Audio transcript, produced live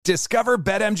Discover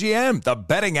BetMGM, the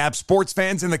betting app sports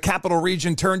fans in the capital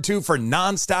region turn to for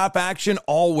nonstop action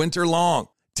all winter long.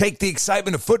 Take the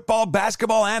excitement of football,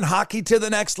 basketball, and hockey to the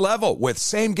next level with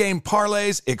same-game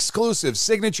parlays, exclusive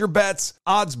signature bets,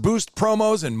 odds boost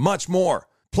promos, and much more.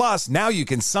 Plus, now you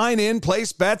can sign in,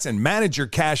 place bets, and manage your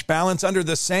cash balance under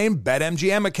the same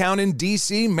BetMGM account in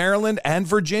D.C., Maryland, and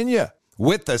Virginia.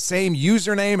 With the same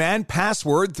username and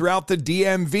password throughout the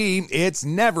DMV, it's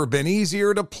never been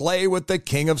easier to play with the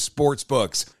king of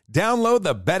sportsbooks. Download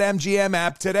the BetMGM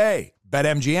app today.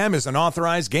 BetMGM is an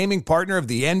authorized gaming partner of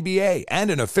the NBA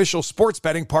and an official sports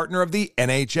betting partner of the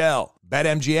NHL.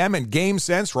 BetMGM and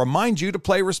GameSense remind you to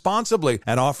play responsibly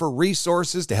and offer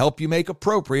resources to help you make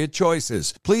appropriate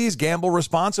choices. Please gamble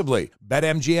responsibly.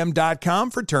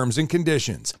 BetMGM.com for terms and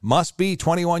conditions. Must be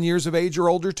 21 years of age or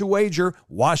older to wager.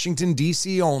 Washington,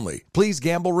 D.C. only. Please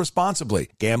gamble responsibly.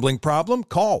 Gambling problem?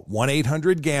 Call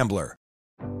 1-800-GAMBLER.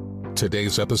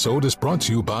 Today's episode is brought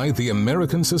to you by the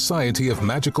American Society of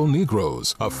Magical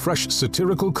Negroes, a fresh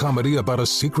satirical comedy about a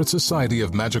secret society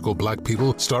of magical black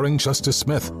people starring Justice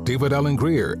Smith, David Allen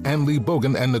Greer, Ann Lee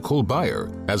Bogan, and Nicole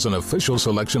Byer. As an official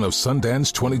selection of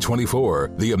Sundance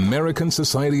 2024, the American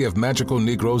Society of Magical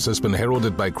Negroes has been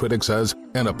heralded by critics as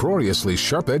an uproariously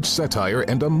sharp-edged satire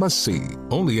and a must-see.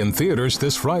 Only in theaters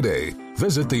this Friday.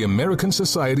 Visit the American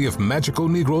Society of Magical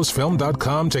Negroes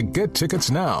Film.com to get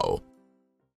tickets now.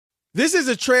 This is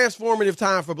a transformative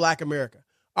time for Black America.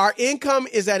 Our income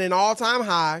is at an all-time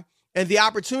high, and the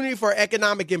opportunity for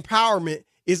economic empowerment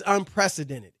is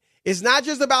unprecedented. It's not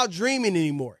just about dreaming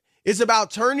anymore. It's about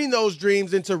turning those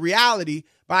dreams into reality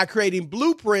by creating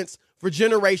blueprints for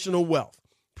generational wealth.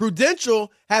 Prudential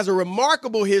has a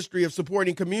remarkable history of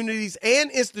supporting communities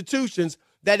and institutions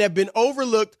that have been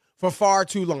overlooked for far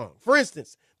too long. For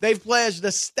instance, they've pledged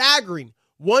a staggering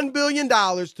 $1 billion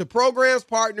to programs,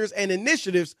 partners, and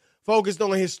initiatives focused on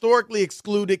historically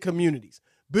excluded communities.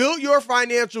 Build your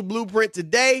financial blueprint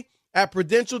today at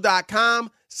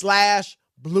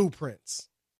prudential.com/blueprints.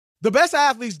 The best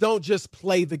athletes don't just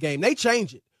play the game, they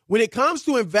change it. When it comes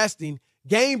to investing,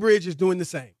 GameBridge is doing the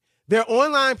same. Their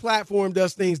online platform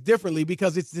does things differently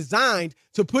because it's designed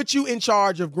to put you in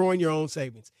charge of growing your own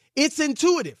savings. It's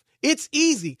intuitive. It's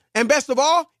easy. And best of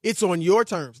all, it's on your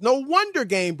terms. No wonder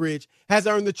GameBridge has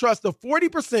earned the trust of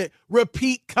 40%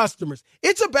 repeat customers.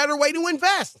 It's a better way to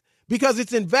invest because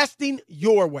it's investing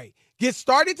your way. Get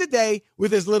started today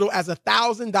with as little as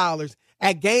 $1,000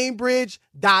 at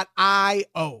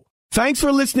GameBridge.io. Thanks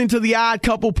for listening to the Odd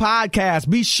Couple podcast.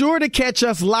 Be sure to catch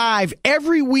us live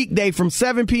every weekday from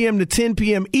 7 p.m. to 10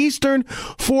 p.m. Eastern,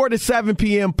 4 to 7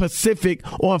 p.m. Pacific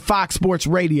on Fox Sports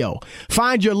Radio.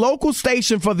 Find your local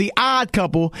station for the Odd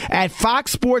Couple at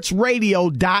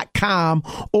foxsportsradio.com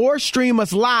or stream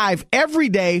us live every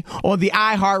day on the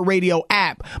iHeartRadio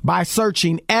app by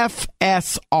searching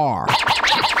FSR. Now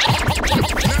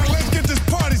let's get this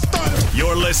party started.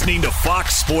 You're listening to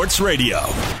Fox Sports Radio.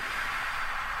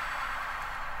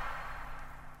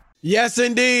 Yes,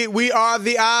 indeed. We are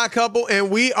the Odd Couple, and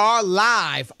we are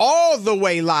live, all the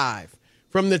way live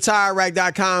from the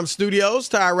TireRack.com studios.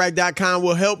 TireRack.com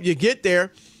will help you get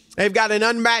there. They've got an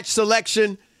unmatched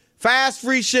selection, fast,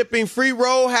 free shipping, free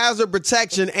road hazard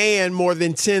protection, and more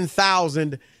than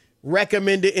 10,000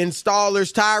 recommended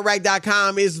installers.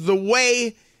 TireRack.com is the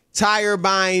way tire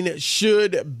buying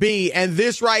should be. And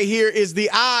this right here is the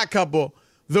Odd Couple,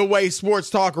 the way sports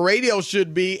talk radio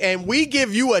should be. And we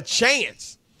give you a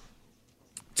chance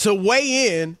to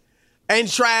weigh in and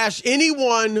trash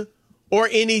anyone or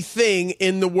anything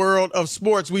in the world of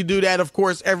sports. We do that, of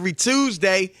course, every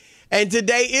Tuesday. And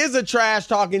today is a Trash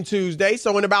Talking Tuesday.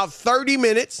 So in about 30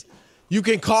 minutes, you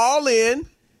can call in.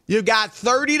 You've got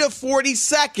 30 to 40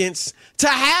 seconds to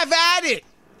have at it.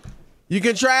 You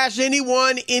can trash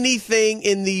anyone, anything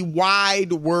in the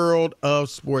wide world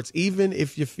of sports, even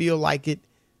if you feel like it,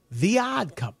 the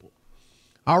Odd Couple.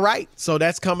 All right, so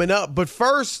that's coming up. But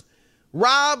first,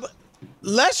 Rob,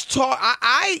 let's talk.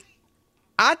 I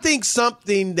think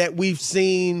something that we've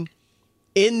seen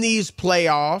in these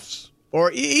playoffs, or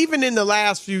even in the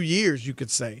last few years, you could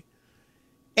say,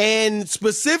 and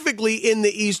specifically in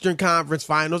the Eastern Conference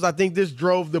Finals, I think this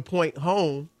drove the point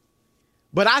home,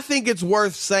 but I think it's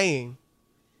worth saying.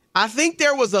 I think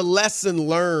there was a lesson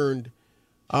learned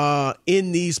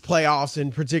in these playoffs,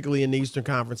 and particularly in the Eastern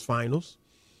Conference Finals,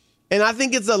 and I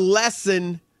think it's a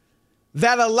lesson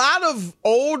that a lot of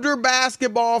older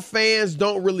basketball fans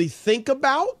don't really think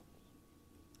about.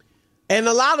 And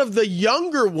a lot of the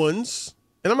younger ones,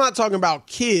 and I'm not talking about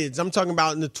kids, I'm talking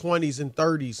about in the 20s and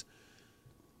 30s,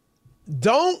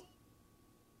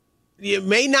 you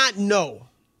may not know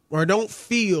or don't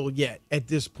feel yet at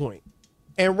this point.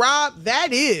 And Rob,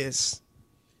 that is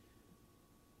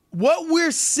what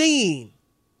we're seeing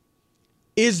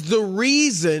is the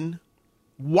reason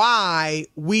why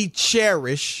we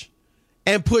cherish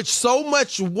and put so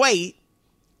much weight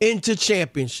into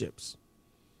championships.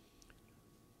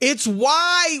 It's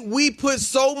why we put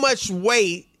so much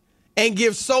weight and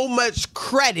give so much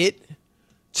credit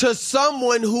to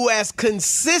someone who has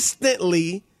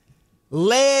consistently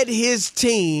led his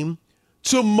team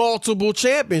to multiple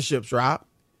championships, Rob.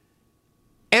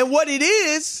 And what it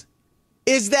is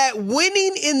that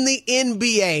winning in the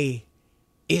NBA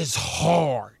is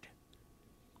hard.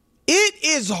 It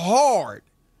is hard.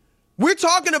 We're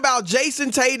talking about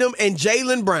Jason Tatum and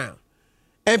Jaylen Brown,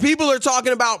 and people are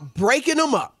talking about breaking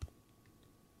them up.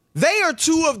 They are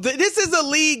this is a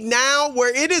league now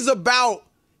where it is about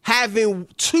having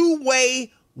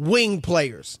two-way wing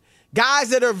players,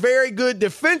 guys that are very good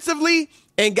defensively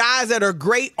and guys that are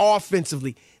great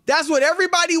offensively. That's what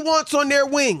everybody wants on their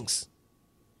wings.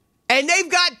 And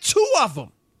they've got two of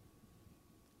them.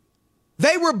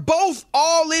 They were both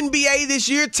all NBA this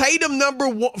year. Tatum number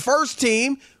one, first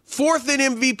team, fourth in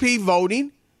MVP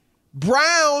voting.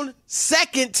 Brown,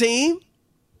 second team.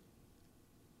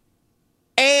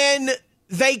 And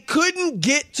they couldn't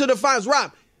get to the finals.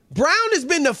 Rob, Brown has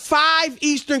been to 5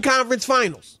 Eastern Conference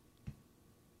Finals.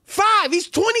 5. He's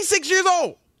 26 years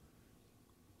old.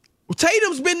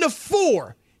 Tatum's been to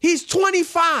 4. He's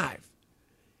 25.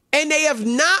 And they have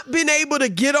not been able to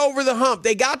get over the hump.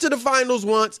 They got to the finals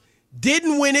once,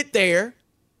 didn't win it there.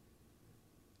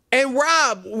 And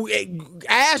Rob,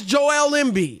 ask Joel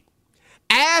Embiid,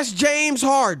 ask James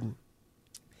Harden,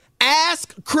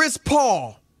 ask Chris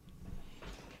Paul,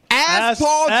 ask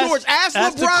Paul George, ask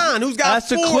LeBron, who's got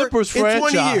 4 Clippers in 20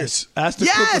 franchise. years. Ask the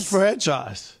Clippers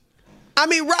franchise. I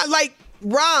mean,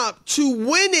 Rob, to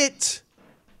win it,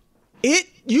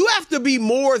 you have to be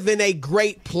more than a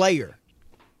great player.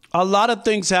 A lot of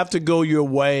things have to go your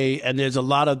way, and there's a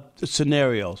lot of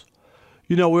scenarios.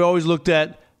 You know, we always looked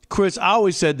at, Chris, I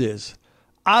always said this.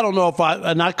 I don't know if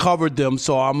I covered them,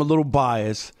 so I'm a little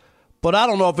biased, but I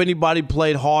don't know if anybody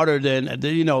played harder than,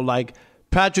 like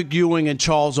Patrick Ewing and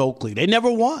Charles Oakley. They never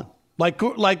won. Like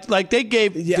they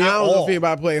gave their I don't know all. if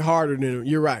anybody played harder than them.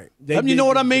 You're right. You know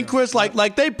what I mean, Chris?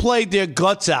 Like they played their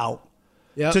guts out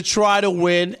to try to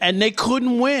win, and they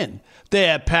couldn't win. They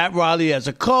had Pat Riley as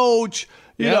a coach.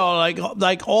 You know,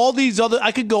 like all these other,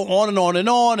 I could go on and on and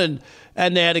on,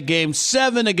 and they had a game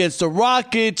 7 against the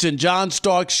Rockets, and John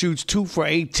Starks shoots 2 for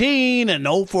 18 and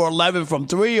 0 for 11 from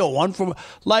 3 or 1 from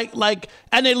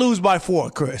and they lose by 4,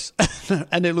 Chris,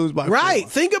 and they lose by 4. Right.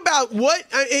 Think about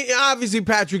obviously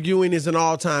Patrick Ewing is an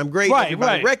all-time great. Right,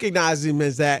 Everybody recognizes him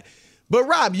as that. But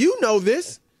Rob, you know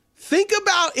this. Think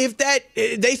about if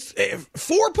they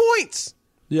 4 points.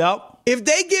 Yep. If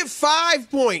they get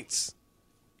 5 points.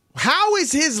 How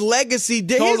is his legacy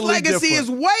different? His legacy is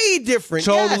way different.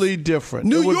 Totally different.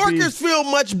 New Yorkers feel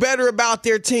much better about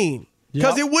their team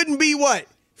because it wouldn't be,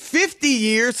 50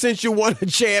 years since you won a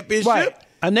championship. Right.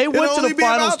 And they went to the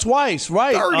finals twice,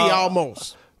 right? 30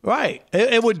 almost. Right.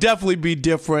 It would definitely be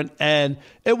different. And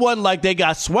it wasn't like they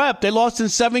got swept. They lost in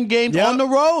 7 games on the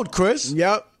road, Chris.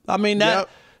 Yep. I mean,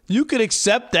 you could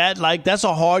accept that. Like, that's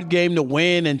a hard game to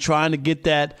win, and trying to get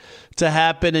that to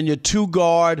happen. And your 2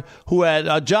 guard who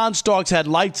had John Starks had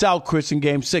lights out, Chris, in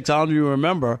game 6. I don't even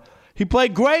remember. He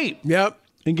played great. Yep.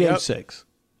 In game 6.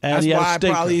 And that's why I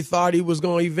probably thought he was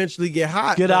going to eventually get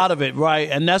hot. Get out of it, right.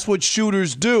 And that's what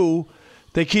shooters do.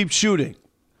 They keep shooting.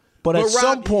 But at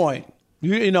some point,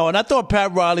 you know, and I thought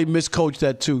Pat Riley miscoached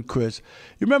that too, Chris.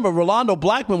 You remember Rolando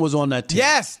Blackman was on that team.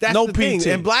 Yes, that's no the PT. thing.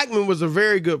 And Blackman was a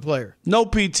very good player. No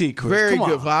PT, Chris. Very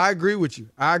good. I agree with you.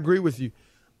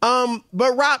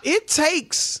 But Rob, it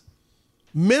takes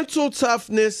mental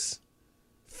toughness,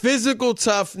 physical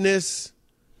toughness,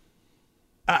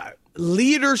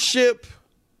 leadership.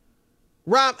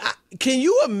 Rob, can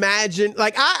you imagine?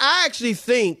 I actually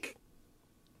think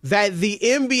that the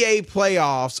NBA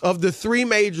playoffs of the 3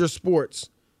 major sports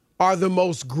are the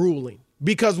most grueling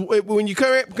because when you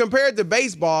compare it to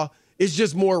baseball, it's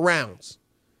just more rounds.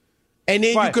 And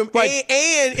then and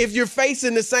if you're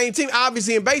facing the same team,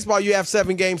 obviously in baseball you have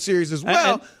 7-game series as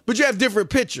well, but you have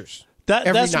different pitchers.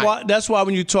 That's why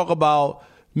when you talk about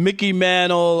Mickey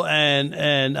Mantle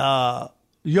and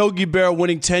Yogi Berra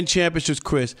winning 10 championships,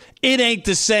 Chris, it ain't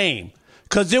the same.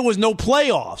 Because there was no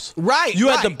playoffs. Right. You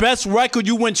had the best record.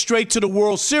 You went straight to the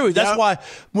World Series. That's why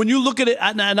when you look at it,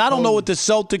 and I don't know what the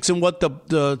Celtics and what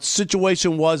the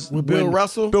situation was. With Bill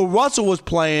Russell? Bill Russell was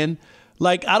playing.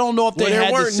 Like, I don't know if they had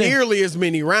there weren't the same. nearly as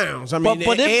many rounds. I mean,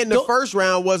 and the first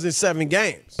round wasn't 7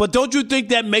 games. But don't you think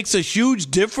that makes a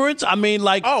huge difference? I mean,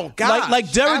 like, oh, gosh,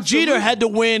 like Derek absolutely. Jeter had to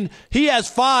win. He has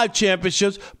 5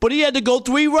 championships, but he had to go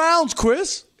 3 rounds,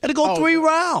 Chris. Had to go 3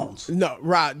 rounds. No,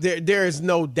 right. There is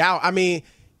no doubt. I mean,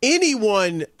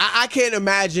 anyone, I can't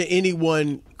imagine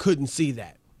anyone couldn't see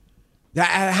that.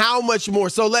 How much more?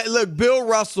 So, look, Bill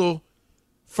Russell,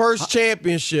 first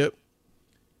championship.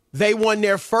 They won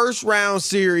their first round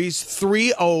series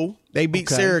 3-0. They beat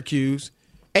Syracuse.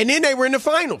 And then they were in the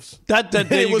finals. There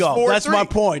you go. 4-3. That's my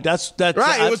point. That's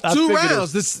right. It was 2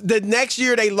 rounds. The next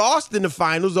year they lost in the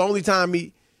finals. The only time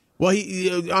he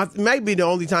maybe the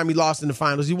only time he lost in the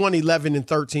finals. He won 11 in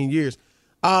 13 years.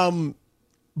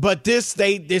 But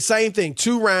the same thing.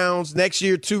 2 rounds. Next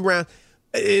year, 2 rounds.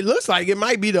 It looks like it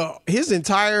might be his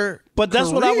entire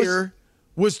career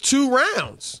was 2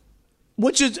 rounds.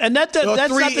 Which is, and that's 3.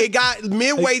 Not it got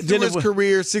midway through his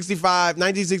career,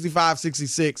 1965,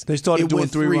 66. They started doing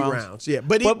 3 rounds. Yeah,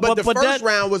 but the first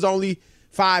round was only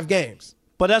 5 games.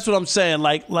 But that's what I'm saying.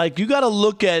 Like you got to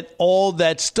look at all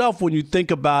that stuff when you think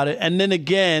about it. And then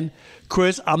again,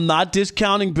 Chris, I'm not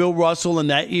discounting Bill Russell in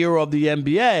that era of the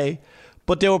NBA,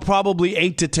 but there were probably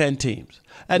 8 to 10 teams.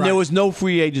 And there was no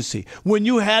free agency. When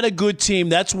you had a good team,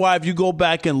 that's why if you go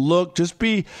back and look,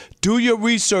 do your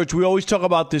research. We always talk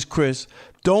about this, Chris.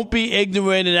 Don't be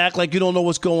ignorant and act like you don't know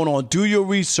what's going on. Do your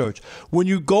research. When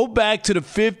you go back to the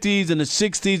 50s and the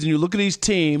 60s and you look at these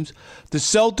teams, the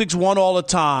Celtics won all the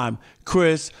time,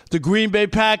 Chris. The Green Bay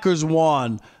Packers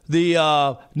won.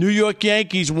 The New York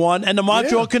Yankees won. And the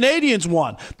Montreal Canadiens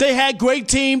won. They had great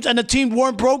teams, and the teams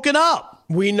weren't broken up.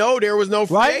 We know there was no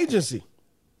free agency.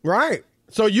 Right.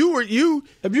 So if you were good, you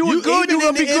were going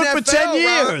to be good for 10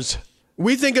 years. Rob,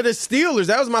 we think of the Steelers.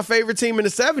 That was my favorite team in the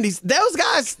 70s. Those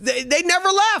guys, they never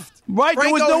left. Right, Franco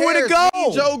there was nowhere Harris, to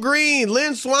go. Joe Green,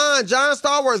 Lynn Swann, John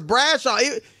Stallworth, Bradshaw.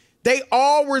 They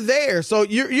all were there. So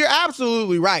you're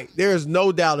absolutely right. There is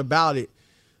no doubt about it.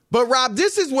 But, Rob,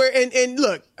 this is where, and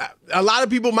look, a lot of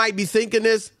people might be thinking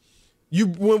this.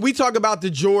 When we talk about the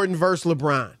Jordan versus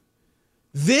LeBron,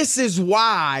 this is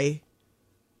why.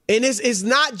 And it's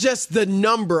not just the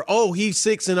number, he's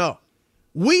 6-0.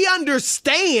 We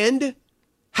understand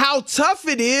how tough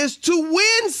it is to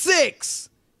win 6.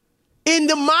 In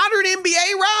the modern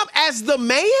NBA, Rob, as the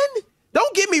man,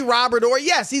 don't give me Robert Horry.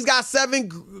 Yes, he's got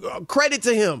 7, credit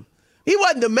to him. He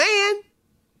wasn't the man.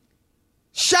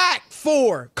 Shaq,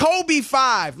 4. Kobe,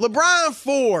 5. LeBron,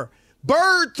 4.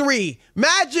 Bird, 3.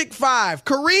 Magic, 5.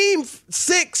 Kareem,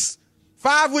 6.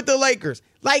 5 with the Lakers.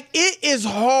 Like, it is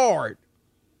hard.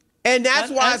 And that's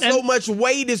why so much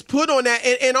weight is put on that.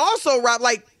 And also, Rob,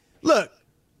 like, look,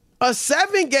 a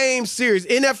 7-game series,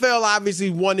 NFL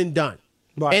obviously one and done.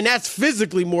 Right. And that's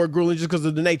physically more grueling just because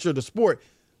of the nature of the sport.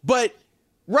 But,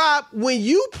 Rob, when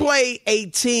you play a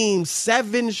team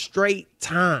 7 straight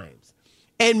times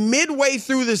and midway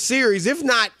through the series, if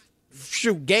not,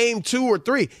 game 2 or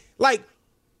 3,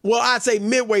 I'd say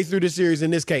midway through the series in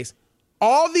this case,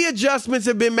 all the adjustments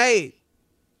have been made.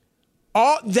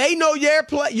 They know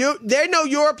they know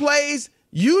your plays.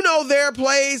 You know their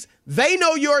plays. They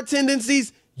know your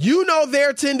tendencies. You know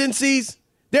their tendencies.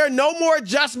 There are no more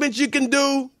adjustments you can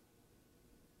do.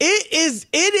 It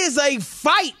is a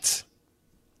fight.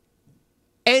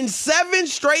 And 7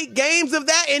 straight games of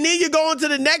that, and then you go into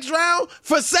the next round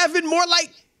for 7 more.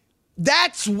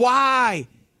 That's why.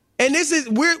 And this is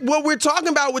what we're talking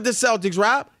about with the Celtics,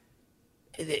 Rob.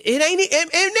 It ain't,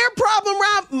 and their problem,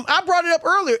 Rob, I brought it up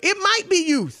earlier. It might be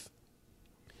youth.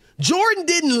 Jordan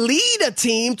didn't lead a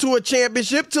team to a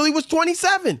championship till he was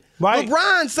 27. Right.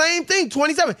 LeBron, same thing,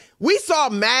 27. We saw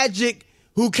Magic,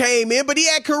 who came in, but he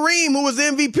had Kareem, who was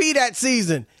MVP that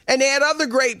season. And they had other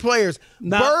great players.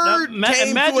 Bird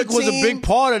came Magic to a team. Was a big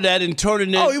part of that in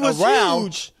turning it he was around.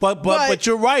 Huge. But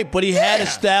you're right. But he had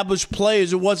established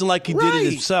players. It wasn't like he did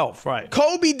it himself. Right.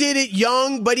 Kobe did it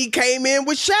young, but he came in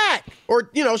with Shaq.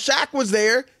 Shaq was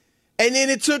there. And then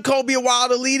it took Kobe a while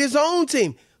to lead his own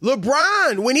team.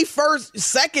 LeBron, when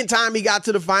second time he got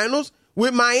to the finals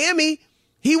with Miami,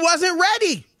 he wasn't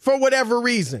ready for whatever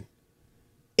reason.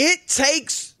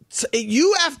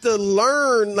 You have to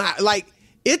learn,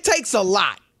 it takes a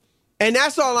lot. And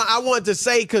that's all I wanted to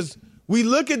say, because we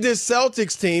look at this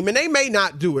Celtics team, and they may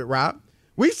not do it, Rob.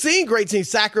 We've seen great teams.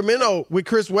 Sacramento with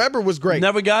Chris Webber was great.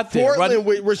 Never got there. Portland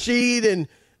with Rasheed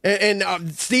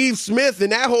and Steve Smith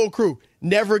and that whole crew.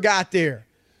 Never got there.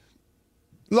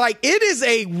 It is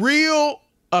a real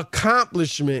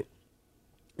accomplishment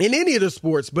in any of the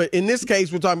sports, but in this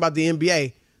case, we're talking about the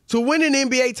NBA, to win an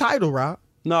NBA title, Rob.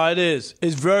 No, it is.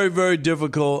 It's very, very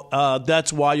difficult.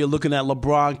 That's why you're looking at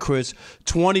LeBron, Chris,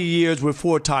 20 years with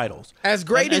 4 titles. As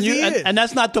great as he is. And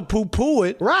that's not to poo-poo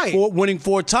it right. for winning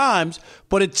 4 times,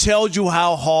 but it tells you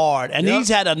how hard. And he's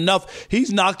had enough.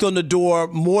 He's knocked on the door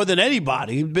more than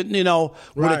anybody. He's been,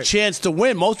 with a chance to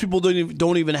win. Most people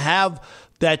don't even have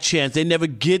that chance. They never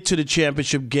get to the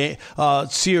championship game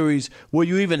series where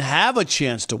you even have a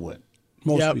chance to win.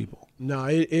 Most people. No,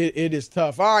 it is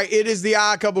tough. All right, it is the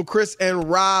Odd Couple, Chris and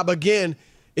Rob. Again,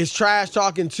 it's Trash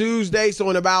Talking Tuesday, so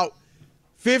in about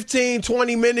 15,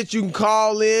 20 minutes, you can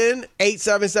call in,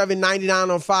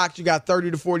 877-99 on Fox. You got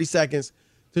 30 to 40 seconds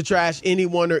to trash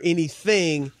anyone or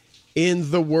anything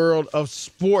in the world of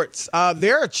sports.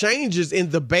 There are changes in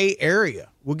the Bay Area.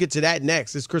 We'll get to that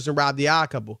next. It's Chris and Rob, the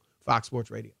Odd Couple, Fox Sports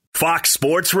Radio. Fox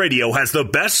Sports Radio has the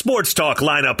best sports talk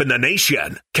lineup in the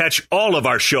nation. Catch all of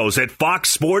our shows at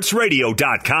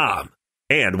foxsportsradio.com.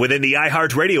 And within the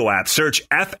iHeartRadio app, search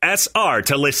FSR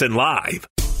to listen live.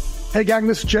 Hey gang,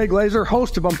 this is Jay Glazer,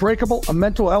 host of Unbreakable, a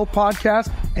mental health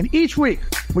podcast. And each week,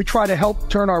 we try to help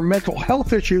turn our mental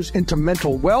health issues into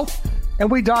mental wealth. And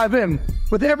we dive in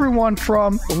with everyone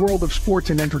from the world of sports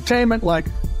and entertainment, like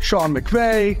Sean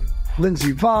McVay,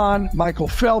 Lindsey Vonn, Michael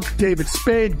Phelps, David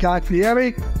Spade, Guy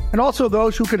Fieri, and also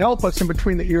those who could help us in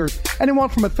between the ears. Anyone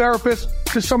from a therapist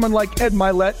to someone like Ed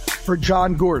Milet or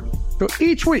John Gordon. So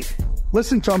each week,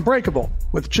 listen to Unbreakable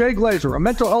with Jay Glazer, a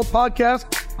mental health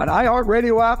podcast on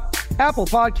iHeartRadio app, Apple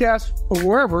Podcasts, or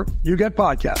wherever you get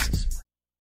podcasts.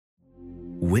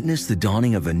 Witness the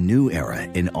dawning of a new era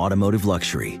in automotive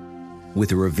luxury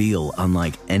with a reveal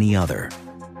unlike any other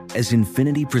as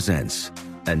Infiniti presents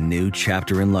a new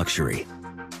chapter in luxury,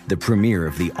 the premiere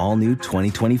of the all-new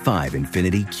 2025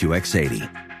 Infiniti QX80.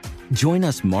 Join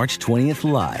us March 20th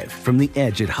live from the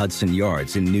Edge at Hudson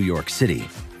Yards in New York City,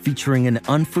 featuring an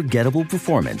unforgettable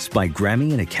performance by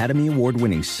Grammy and Academy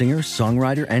Award-winning singer,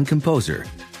 songwriter, and composer,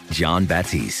 Jon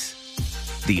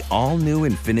Batiste. The all-new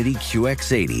Infiniti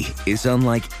QX80 is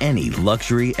unlike any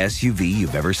luxury SUV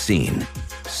you've ever seen.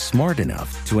 Smart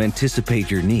enough to anticipate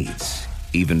your needs,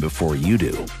 even before you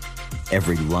do.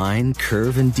 Every line,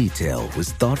 curve, and detail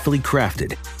was thoughtfully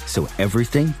crafted, so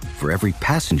everything for every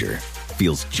passenger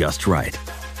feels just right.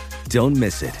 Don't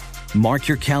miss it. Mark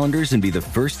your calendars and be the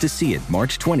first to see it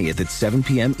March 20th at 7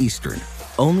 p.m. Eastern,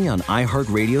 only on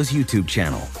iHeartRadio's YouTube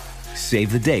channel.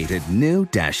 Save the date at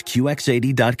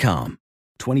new-QX80.com.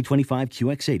 2025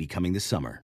 QX80 coming this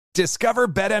summer. Discover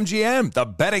BetMGM, the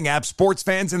betting app sports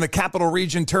fans in the capital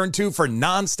region turn to for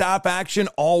nonstop action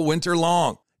all winter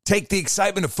long. Take the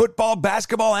excitement of football,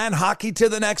 basketball, and hockey to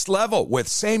the next level with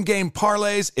same-game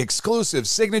parlays, exclusive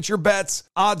signature bets,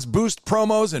 odds boost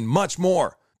promos, and much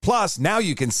more. Plus, now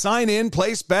you can sign in,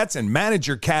 place bets, and manage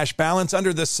your cash balance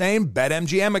under the same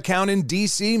BetMGM account in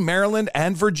D.C., Maryland,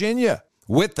 and Virginia.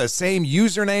 With the same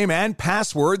username and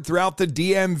password throughout the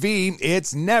DMV,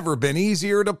 it's never been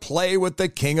easier to play with the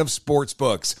king of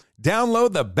sportsbooks.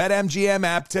 Download the BetMGM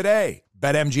app today.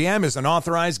 BetMGM is an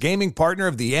authorized gaming partner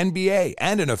of the NBA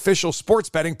and an official sports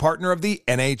betting partner of the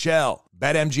NHL.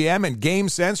 BetMGM and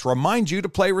GameSense remind you to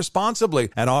play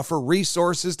responsibly and offer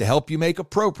resources to help you make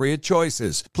appropriate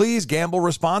choices. Please gamble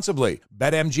responsibly.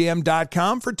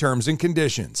 BetMGM.com for terms and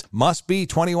conditions. Must be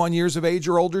 21 years of age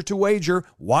or older to wager.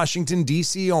 Washington,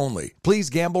 D.C. only.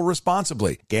 Please gamble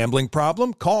responsibly. Gambling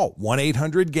problem? Call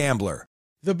 1-800-GAMBLER.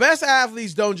 The best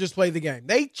athletes don't just play the game.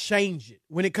 They change it.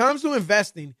 When it comes to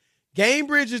investing,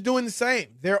 GameBridge is doing the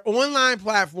same. Their online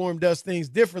platform does things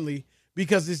differently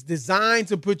because it's designed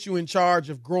to put you in charge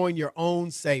of growing your own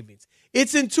savings.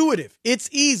 It's intuitive, it's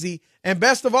easy, and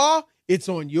best of all, it's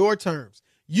on your terms.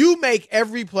 You make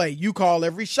every play, you call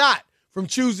every shot, from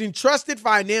choosing trusted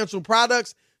financial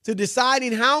products to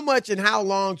deciding how much and how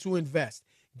long to invest.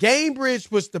 GameBridge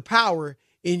puts the power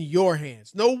in your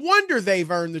hands. No wonder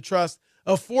they've earned the trust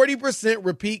of 40%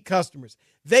 repeat customers.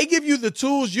 They give you the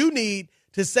tools you need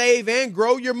to save and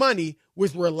grow your money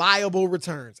with reliable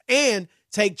returns and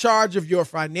take charge of your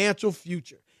financial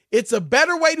future. It's a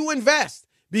better way to invest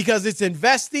because it's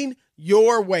investing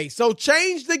your way. So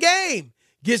change the game.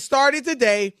 Get started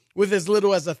today with as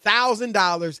little as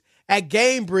 $1,000 at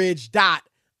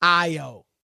GameBridge.io.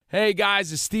 Hey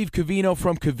guys, it's Steve Covino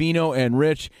from Covino and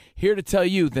Rich, here to tell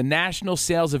you the national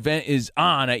sales event is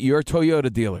on at your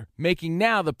Toyota dealer, making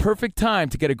now the perfect time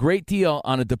to get a great deal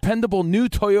on a dependable new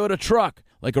Toyota truck.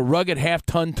 like a rugged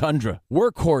half-ton Tundra.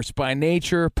 Workhorse by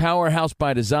nature, powerhouse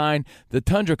by design, the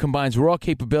Tundra combines raw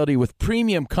capability with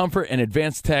premium comfort and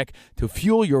advanced tech to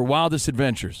fuel your wildest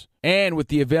adventures. And with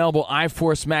the available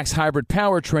iForce Max hybrid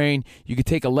powertrain, you can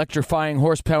take electrifying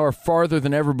horsepower farther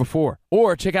than ever before.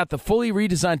 Or check out the fully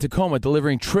redesigned Tacoma,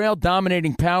 delivering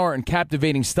trail-dominating power and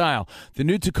captivating style. The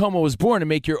new Tacoma was born to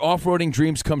make your off-roading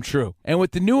dreams come true. And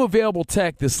with the new available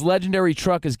tech, this legendary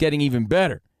truck is getting even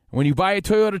better. When you buy a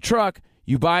Toyota truck,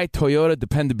 you buy Toyota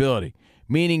dependability,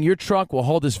 meaning your truck will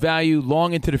hold its value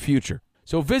long into the future.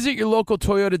 So visit your local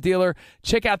Toyota dealer.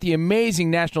 Check out the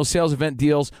amazing national sales event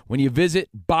deals when you visit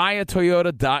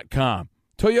buyatoyota.com.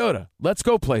 Toyota, let's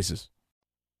go places.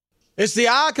 It's the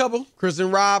Odd Couple. Chris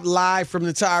and Rob live from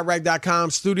the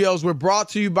TireRack.com studios. We're brought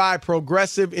to you by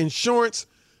Progressive Insurance.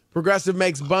 Progressive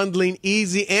makes bundling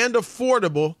easy and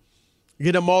affordable.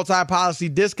 Get a multi-policy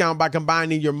discount by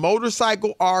combining your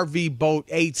motorcycle, RV, boat,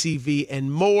 ATV,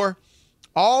 and more.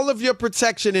 All of your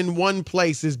protection in one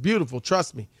place is beautiful.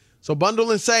 Trust me. So bundle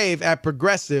and save at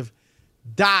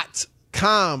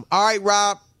progressive.com. All right,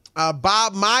 Rob.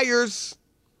 Bob Myers,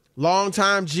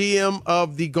 longtime GM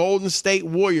of the Golden State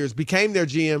Warriors, became their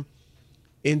GM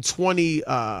in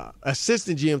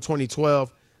assistant GM 2012.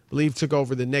 I believe took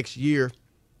over the next year.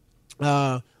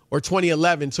 Or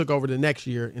 2011 took over the next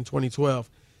year in 2012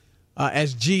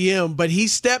 as GM. But he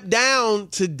stepped down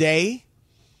today.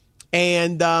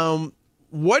 And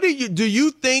what do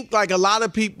you think, like a lot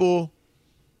of people,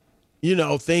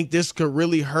 think this could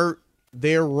really hurt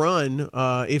their run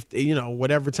if,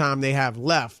 whatever time they have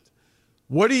left.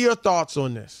 What are your thoughts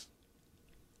on this?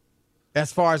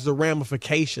 As far as the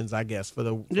ramifications, I guess, for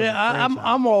the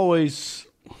I'm always,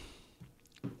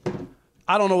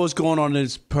 I don't know what's going on in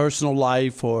his personal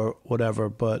life or whatever,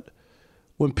 but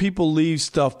when people leave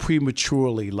stuff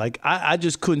prematurely, like I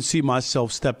just couldn't see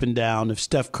myself stepping down if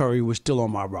Steph Curry was still on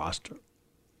my roster.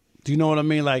 Do you know what I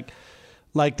mean? Like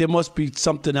there must be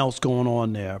something else going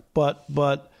on there. But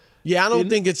yeah, I don't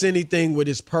think it's anything with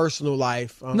his personal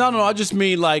life. No, I just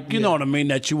mean you know what I mean,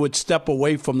 that you would step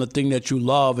away from the thing that you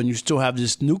love and you still have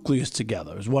this nucleus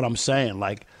together is what I'm saying.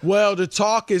 Well, the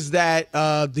talk is that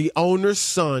the owner's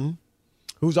son,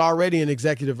 who's already an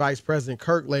executive vice president,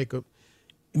 Kirk Lacob,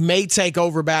 may take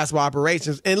over basketball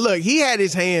operations. And look, he had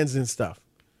his hands in stuff.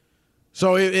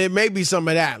 So it may be some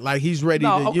of that. Like he's ready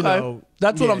to,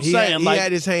 That's what I'm saying. He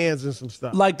had his hands in some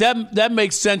stuff. Like that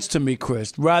makes sense to me,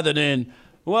 Chris, rather than,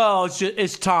 well,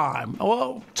 it's time.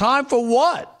 Well, time for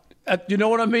what? You know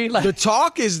what I mean? The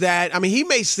talk is that, he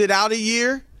may sit out a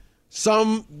year.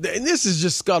 And this is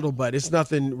just scuttlebutt. It's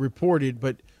nothing reported,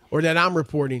 or that I'm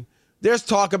reporting. There's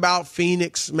talk about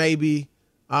Phoenix, maybe.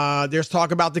 There's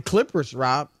talk about the Clippers,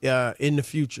 Rob, in the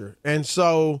future. And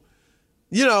so,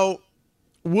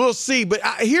 we'll see. But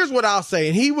here's what I'll say.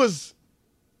 And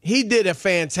he did a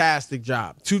fantastic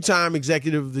job. 2-time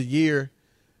executive of the year.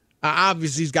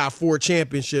 Obviously, he's got 4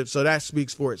 championships, so that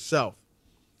speaks for itself.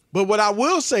 But what I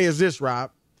will say is this,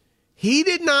 Rob. He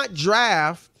did not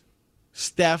draft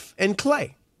Steph and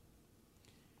Clay.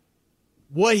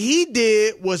 What he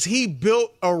did was he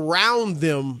built around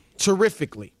them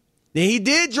terrifically. Now, he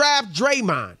did draft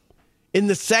Draymond in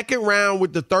the second round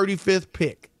with the 35th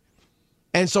pick.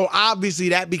 And so, obviously,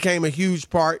 that became a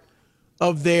huge part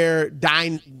of their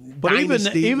dynasty. But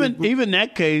even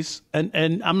that case,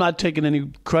 and I'm not taking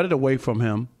any credit away from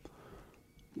him,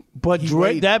 but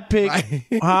that pick, right?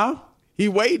 Huh? He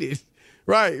waited.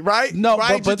 Right? No,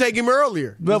 why didn't you take him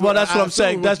earlier? Well, that's what I'm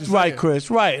saying. That's right,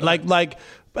 Chris. Right.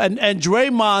 And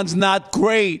Draymond's not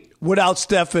great without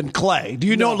Steph and Clay. Do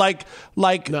you know,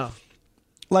 No.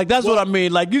 That's what I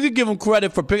mean. You could give him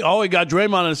credit for picking. Oh, he got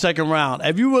Draymond in the second round.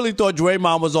 If you really thought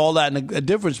Draymond was all that and a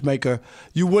difference maker,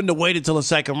 you wouldn't have waited till the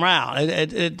second round.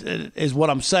 It is what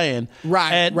I'm saying.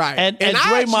 Right. And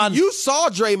Draymond, you saw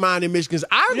Draymond in Michigan State.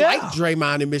 I liked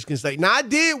Draymond in Michigan State. Now I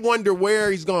did wonder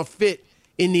where he's going to fit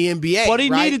in the NBA. But he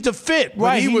needed to fit.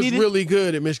 Right. But he was really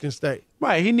good at Michigan State.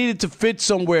 Right. He needed to fit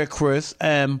somewhere, Chris.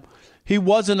 He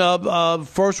wasn't a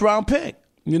first round pick.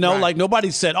 Nobody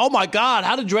said, oh, my God,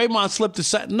 how did Draymond slip to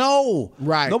set? No.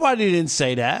 Right. Nobody didn't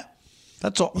say that.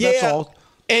 That's all. Yeah. That's all.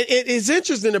 And it's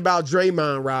interesting about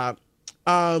Draymond, Rob.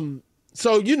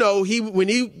 So, when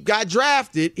he got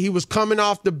drafted, he was coming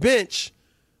off the bench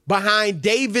behind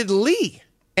David Lee.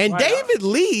 And David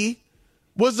Lee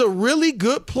was a really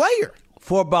good player.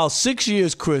 For about 6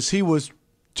 years, Chris, he was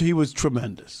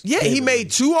tremendous. Yeah, he made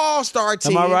 2 All-Star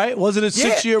teams. Am I right? Was it a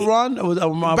 6-year run?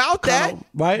 About that.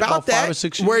 Right? About that, 5 or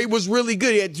 6 years? where he was really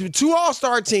good. He had 2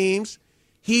 All-Star teams.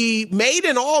 He made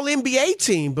an All-NBA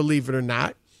team, believe it or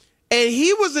not. And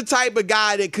he was the type of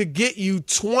guy that could get you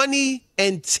 20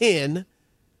 and 10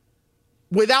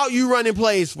 without you running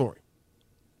plays for him.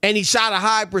 And he shot a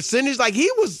high percentage. Like, he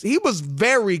was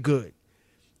very good.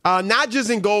 Not just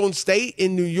in Golden State.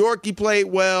 In New York, he played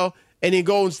well. And in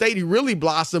Golden State, he really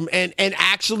blossomed and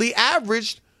actually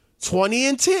averaged 20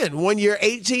 and 10. 1 year,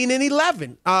 18 and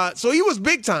 11. So he was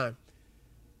big time.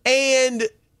 And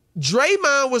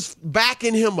Draymond was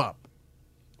backing him up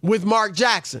with Mark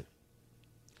Jackson.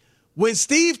 When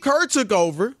Steve Kerr took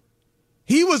over,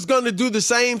 he was going to do the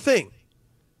same thing.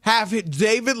 Have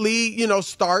David Lee,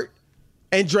 start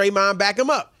and Draymond back him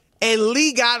up. And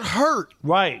Lee got hurt.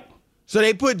 Right. So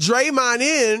they put Draymond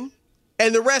in,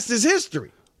 and the rest is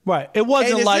history. Right. It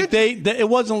wasn't like it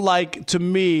wasn't like, to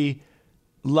me,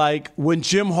 like when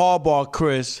Jim Harbaugh,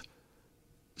 Chris,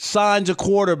 signs a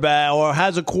quarterback or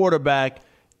has a quarterback,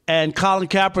 and Colin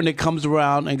Kaepernick comes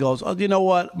around and goes, "Oh, you know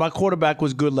what? My quarterback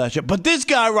was good last year, but this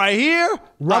guy right here,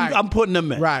 right. I'm putting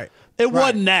him in." Right. It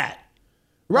wasn't that.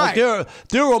 Right. Like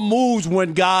there are moves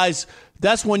when guys.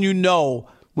 That's when you know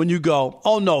when you go,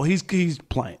 "Oh no, he's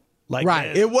playing." Like,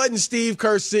 right. It wasn't Steve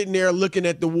Kerr sitting there looking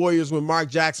at the Warriors when Mark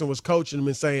Jackson was coaching them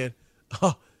and saying,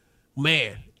 "Oh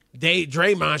man,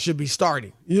 Draymond should be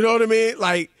starting." You know what I mean?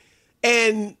 Like,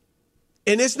 and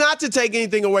it's not to take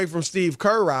anything away from Steve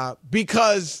Kerr, Rob,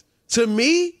 because to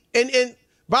me, and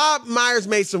Bob Myers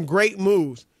made some great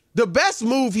moves. The best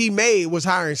move he made was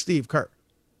hiring Steve Kerr.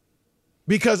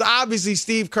 Because obviously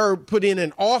Steve Kerr put in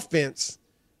an offense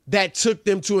that took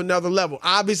them to another level.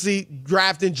 Obviously,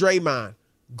 drafting Draymond,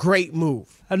 great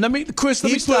move. And let me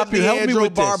stop you. Help me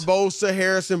with Barbosa,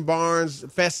 Harrison Barnes,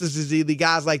 Festus Ezeli,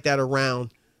 guys like that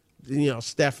around,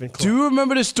 Steph and Clay. Do you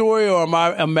remember the story, or am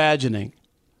I imagining?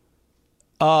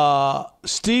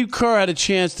 Steve Kerr had a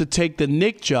chance to take the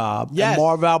Knicks job, yes. And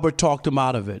Marv Albert talked him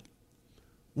out of it.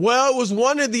 Well, it was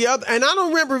one or the other. And I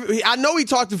don't remember. I know he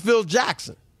talked to Phil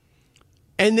Jackson.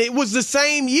 And it was the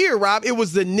same year, Rob. It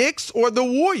was the Knicks or the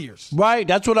Warriors. Right.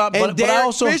 That's what I. But I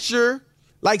also Fisher,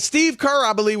 like Steve Kerr,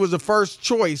 I believe was the first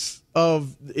choice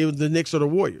of it was the Knicks or the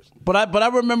Warriors. But I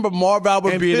remember Marv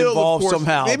Albert being Phil, involved course,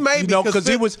 somehow. It may be because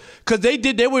they were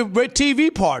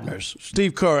TV partners.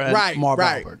 Steve Kerr and Marv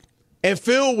Albert. And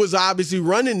Phil was obviously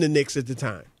running the Knicks at the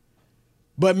time.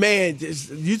 But, man,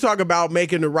 you talk about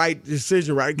making the right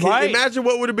decision, right? Imagine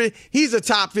what would have been. He's a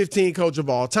top 15 coach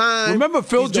of all time. Remember,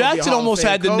 Phil Jackson almost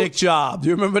had the Knicks job. Do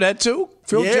you remember that, too?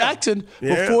 Phil Jackson,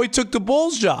 before he took the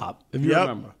Bulls job, if you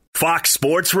remember. Fox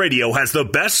Sports Radio has the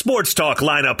best sports talk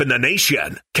lineup in the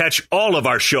nation. Catch all of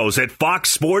our shows at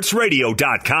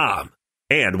foxsportsradio.com.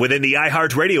 And within the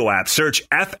iHeartRadio app, search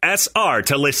FSR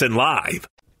to listen live.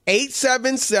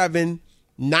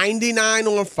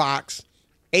 877-99 on Fox.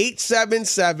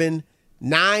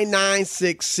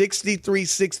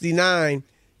 877-996-6369.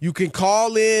 You can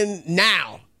call in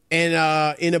now,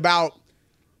 and in about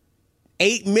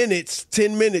 10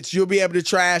 minutes, you'll be able to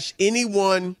trash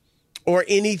anyone or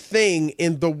anything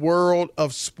in the world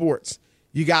of sports.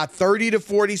 You got 30 to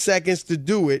 40 seconds to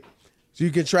do it, so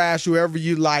you can trash whoever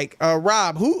you like.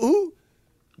 Rob, who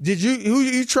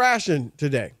you trashing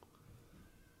today?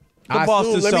 The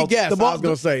Boston Celtics. Let me guess. I was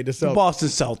going to say the Celtics. The Boston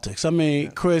Celtics. I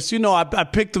mean, Chris, I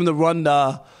picked them to run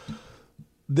the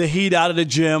Heat out of the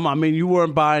gym. I mean, you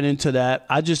weren't buying into that.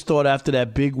 I just thought after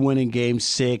that big win in Game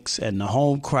 6 and the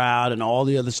home crowd and all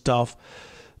the other stuff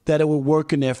that it would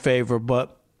work in their favor.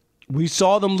 But we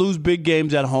saw them lose big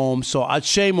games at home, so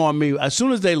shame on me. As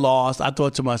soon as they lost, I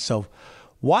thought to myself,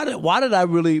 why did I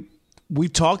really – we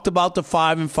talked about the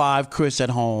 5-5, Chris, at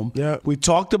home. Yeah. We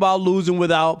talked about losing when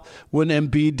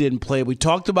Embiid didn't play. We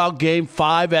talked about Game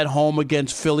 5 at home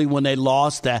against Philly when they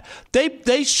lost that.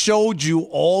 They showed you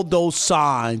all those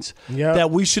signs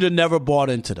that we should have never bought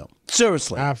into them.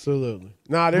 Seriously. Absolutely.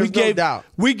 No, there's no doubt.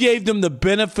 We gave them the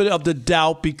benefit of the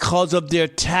doubt because of their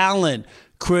talent,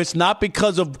 Chris, not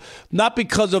because of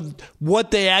what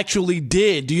they actually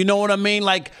did. Do you know what I mean?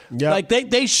 Like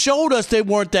they showed us they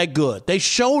weren't that good. They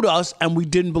showed us and we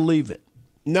didn't believe it.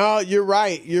 No, you're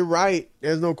right. You're right.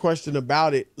 There's no question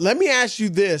about it. Let me ask you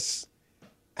this.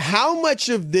 How much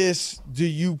of this do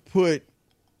you put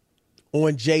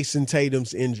on Jason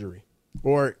Tatum's injury?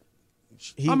 Or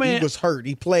he was hurt.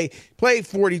 He played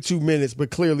 42 minutes, but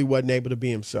clearly wasn't able to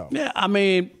be himself. Yeah, I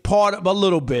mean, a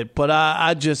little bit, but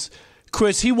I just –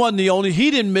 Chris, he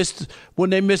didn't miss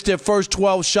when they missed their first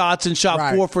 12 shots and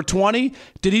shot 4 for 20.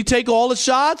 Did he take all the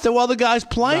shots? There were other guys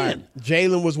playing. Right.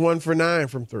 Jalen was 1 for 9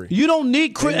 from 3. You don't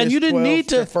need Chris, and you didn't need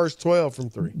to. The first 12 from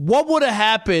 3. What would have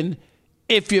happened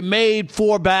if you made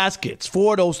 4 baskets,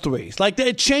 4 of those threes? Like,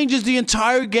 it changes the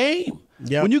entire game.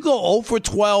 Yep. When you go 0 for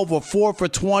 12 or 4 for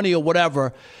 20 or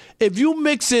whatever, if you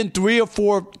mix in 3 or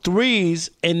 4 threes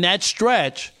in that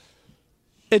stretch,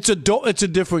 It's a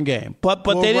different game, but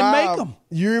they didn't Rob, make them.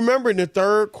 You remember in the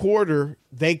third quarter,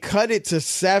 they cut it to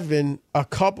 7 a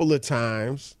couple of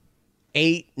times,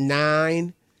 8,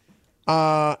 9,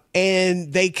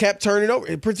 and they kept turning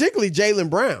over, particularly Jaylen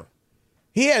Brown.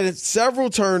 He had several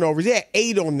turnovers. He had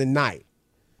 8 on the night.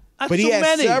 But he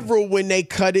had several when they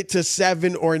cut it to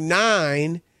 7 or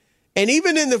 9. And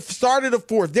even in the start of the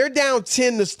fourth, they're down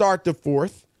 10 to start the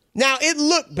fourth. Now, it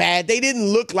looked bad. They didn't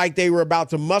look like they were about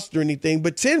to muster anything.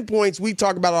 But 10 points, we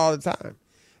talk about all the time.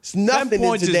 It's nothing 10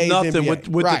 points in today's is nothing NBA.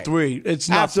 with Right. the 3. It's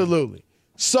nothing. Absolutely.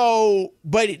 So,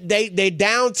 but they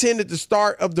down 10 at the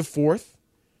start of the fourth.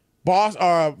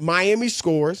 Miami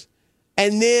scores.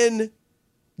 And then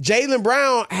Jaylen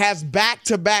Brown has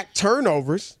back-to-back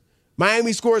turnovers.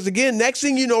 Miami scores again. Next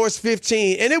thing you know, it's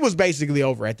 15. And it was basically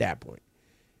over at that point.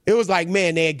 It was like,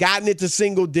 man, they had gotten it to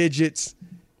single digits,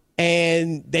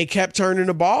 and they kept turning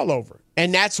the ball over.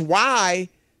 And that's why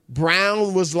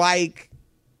Brown was like,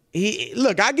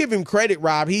 I give him credit,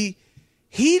 Rob. He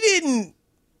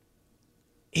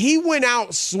went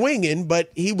out swinging,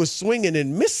 but he was swinging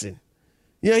and missing.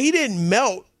 He didn't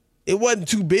melt. It wasn't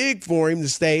too big for him, the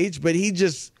stage, but he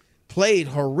just played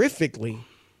horrifically.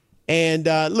 And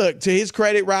look, to his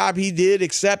credit, Rob, he did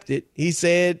accept it. He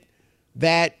said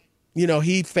that,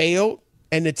 he failed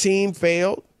and the team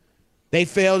failed. They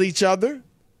failed each other.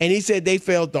 And he said they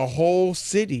failed the whole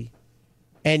city.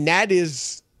 And that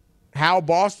is how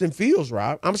Boston feels,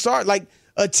 Rob. I'm sorry. Like,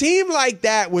 a team like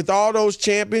that with all those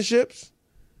championships,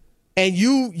 and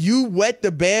you wet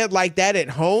the bed like that at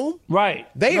home, right?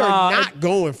 They are not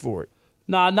going for it.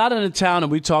 Nah, not in the town,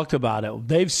 and we talked about it.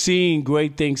 They've seen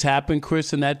great things happen,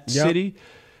 Chris, in that city.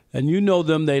 And you know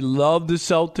them. They love the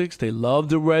Celtics. They love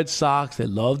the Red Sox. They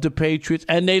love the Patriots.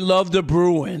 And they love the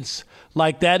Bruins.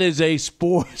 Like, that is a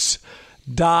sports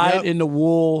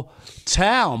dyed-in-the-wool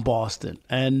town, Boston.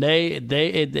 And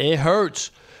it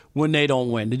hurts when they don't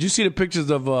win. Did you see the pictures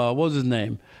of, what was his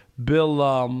name? Bill,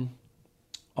 oh,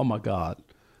 my God.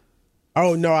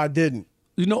 Oh, no, I didn't.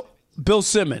 Bill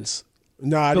Simmons.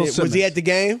 No, I didn't. Was he at the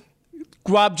game?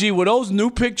 Rob G, were those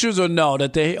new pictures or no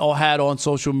that they all had on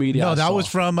social media? No, that was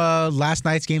from last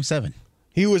night's Game 7.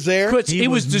 He was there? Chris, he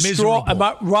was distraught.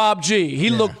 Rob G,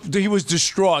 he was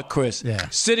distraught, Chris. Yeah.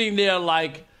 Sitting there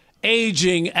like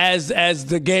aging as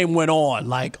the game went on.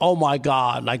 Like, oh my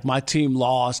God, like my team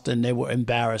lost and they were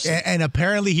embarrassed. And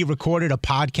apparently he recorded a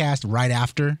podcast right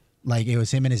after. Like, it was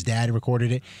him and his dad who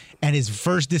recorded it. And his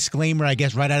first disclaimer, I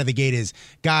guess, right out of the gate is,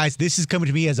 guys, this is coming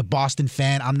to me as a Boston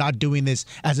fan. I'm not doing this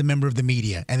as a member of the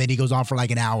media. And then he goes on for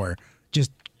like an hour, just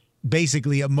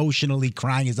basically emotionally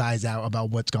crying his eyes out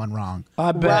about what's gone wrong.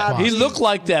 I bet. He looked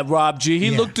like that, Rob G. He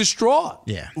looked distraught.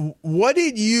 Yeah. What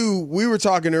did we were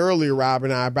talking earlier, Rob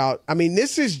and I, about,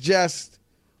 this is just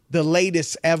the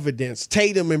latest evidence,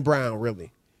 Tatum and Brown,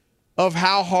 really, of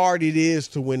how hard it is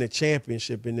to win a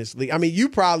championship in this league. You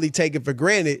probably take it for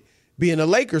granted being a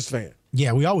Lakers fan.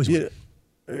 Yeah, we always win.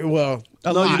 Well,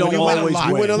 no, you don't always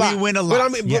win. We win a lot. We win a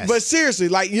lot. But seriously,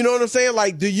 like, you know what I'm saying?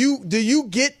 Like, do you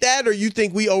get that, or you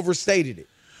think we overstated it?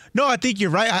 No, I think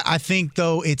you're right. I think,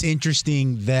 though, it's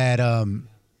interesting that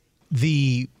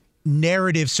the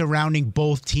narrative surrounding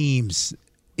both teams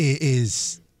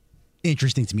is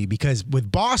interesting to me, because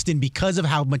with Boston, because of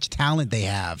how much talent they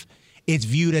have, it's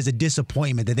viewed as a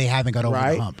disappointment that they haven't got over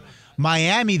the hump.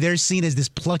 Miami, they're seen as this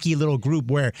plucky little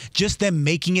group where just them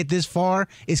making it this far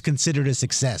is considered a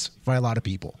success for a lot of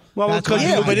people. Well,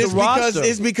 but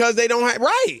it's because they don't have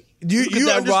You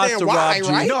understand why,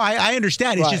 right? No, I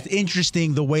understand. It's just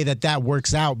interesting the way that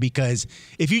works out, because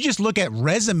if you just look at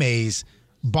resumes,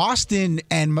 Boston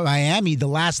and Miami the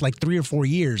last like 3 or 4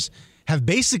 years have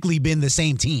basically been the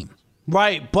same team.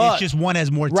 Right, but it's just one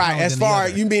has more talent as than far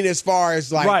the other. You mean as far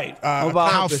as like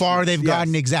about how far they've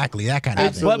gotten, exactly, that kind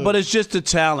of thing. But it's just the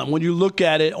talent when you look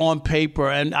at it on paper,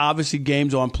 and obviously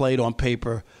games aren't played on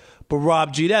paper. But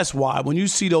Rob G, that's why when you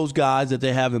see those guys that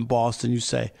they have in Boston, you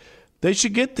say they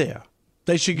should get there.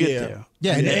 They should get there.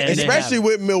 Yeah, and especially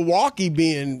with Milwaukee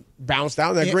being bounced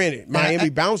out. Now, granted,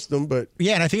 Miami bounced them, but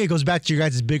yeah, and I think it goes back to your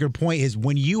guys' bigger point is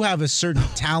when you have a certain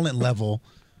talent level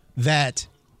that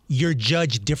you're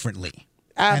judged differently.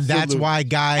 Absolutely. And that's why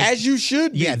guys, as you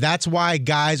should be. Yeah, that's why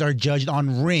guys are judged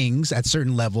on rings at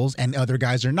certain levels and other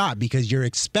guys are not, because you're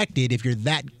expected, if you're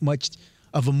that much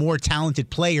of a more talented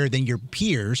player than your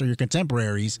peers or your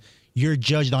contemporaries, you're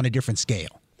judged on a different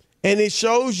scale. And it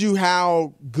shows you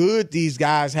how good these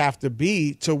guys have to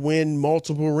be to win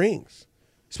multiple rings,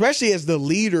 especially as the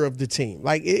leader of the team.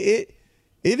 Like, it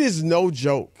is no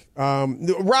joke.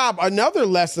 Rob, another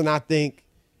lesson I think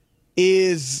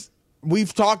is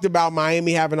we've talked about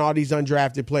Miami having all these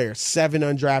undrafted players, 7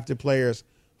 undrafted players,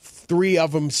 3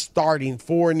 of them starting,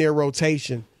 4 in their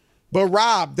rotation. But,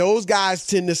 Rob, those guys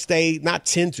tend to stay, not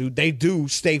tend to, they do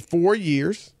stay 4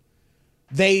 years.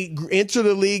 They enter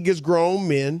the league as grown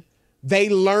men. They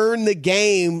learn the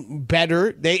game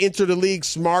better. They enter the league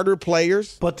smarter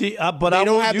players. But they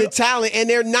don't have the talent, and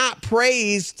they're not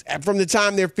praised from the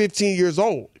time they're 15 years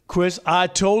old. Chris, I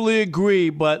totally agree,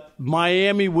 but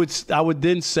Miami I would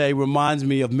then say reminds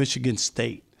me of Michigan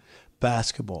State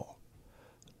basketball.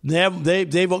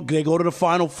 They go to the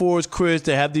Final Fours, Chris.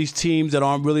 They have these teams that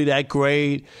aren't really that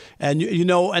great,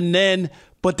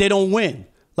 but they don't win.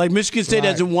 Like Michigan State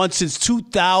hasn't won since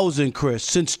 2000, Chris,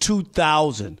 since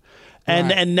 2000.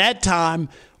 And that time,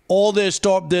 all their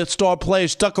star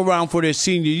players stuck around for their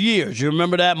senior years. You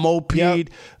remember that? Mo Pete,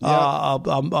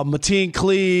 Mateen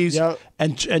Cleaves,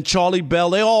 and Charlie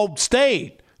Bell. They all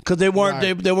stayed because they weren't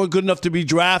good enough to be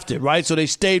drafted, right? So they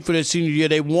stayed for their senior year.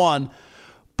 They won.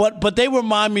 But they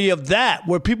remind me of that,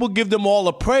 where people give them all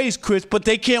the praise, Chris, but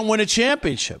they can't win a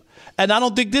championship. And I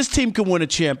don't think this team can win a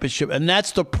championship. And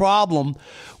that's the problem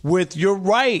with, you're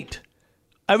right.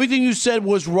 Everything you said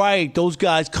was right. Those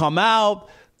guys come out,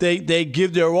 they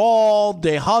give their all,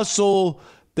 they hustle,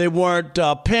 they weren't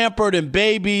pampered and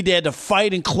babied. They had to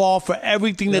fight and claw for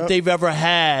everything that they've ever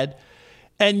had.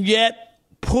 And yet,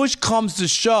 push comes to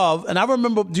shove. And I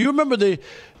remember, do you remember the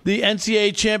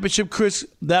NCAA championship, Chris,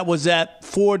 that was at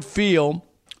Ford Field,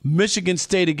 Michigan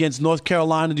State against North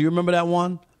Carolina? Do you remember that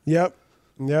one? Yep.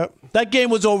 That game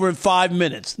was over in 5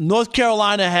 minutes. North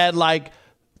Carolina had like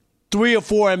 3 or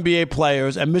 4 NBA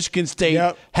players, and Michigan State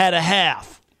had a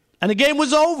half. And the game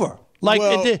was over.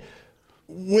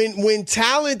 When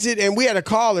talented, and we had a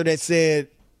caller that said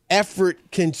effort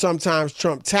can sometimes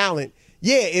trump talent.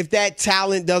 Yeah, if that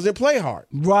talent doesn't play hard.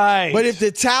 Right. But if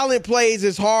the talent plays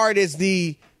as hard as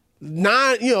the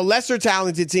lesser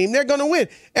talented team, they're going to win.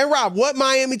 And Rob, what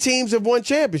Miami teams have won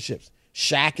championships?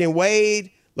 Shaq and Wade,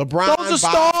 LeBron, those are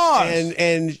stars.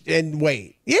 and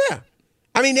Wade. Yeah.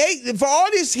 I mean, for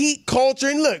all this Heat culture,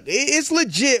 and look, it's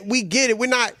legit. We get it. We're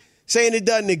not saying it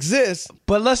doesn't exist.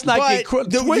 But let's not get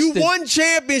twisted. You won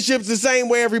championships the same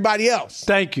way everybody else.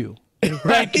 Thank you. Right?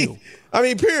 Thank you. I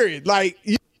mean, period. Like,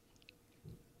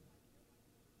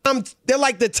 they're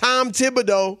like the Tom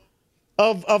Thibodeau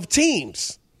of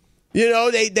teams. You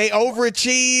know, they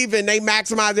overachieve and they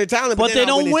maximize their talent, but they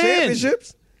don't win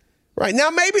championships. Right. Now,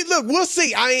 maybe, look, we'll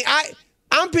see. I mean,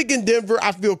 I'm picking Denver.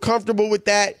 I feel comfortable with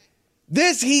that.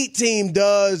 This Heat team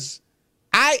does.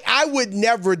 I would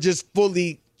never just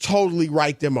totally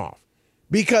write them off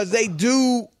because they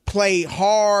do play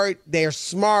hard. They're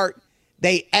smart.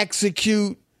 They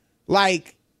execute.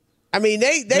 Like, I mean,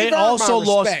 they also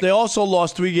lost. They also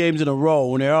lost 3 games in a row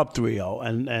when they're up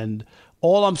 3-0. And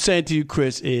all I'm saying to you,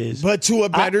 Chris, is but to a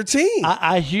better team.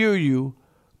 I hear you,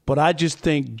 but I just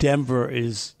think Denver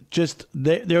is.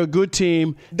 They're a good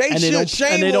team. Shame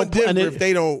on Denver if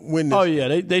they don't win this. Oh,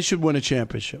 yeah, they should win a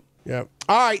championship. Yep.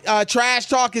 All right, Trash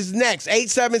Talk is next.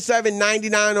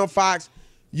 877-99 on Fox.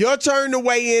 Your turn to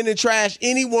weigh in and trash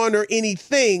anyone or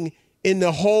anything in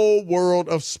the whole world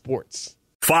of sports.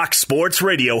 Fox Sports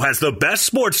Radio has the best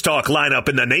sports talk lineup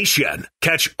in the nation.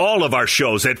 Catch all of our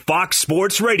shows at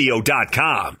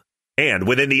foxsportsradio.com. And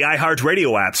within the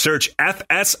iHeartRadio app, search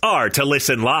FSR to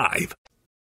listen live.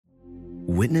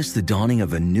 Witness the dawning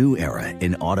of a new era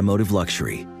in automotive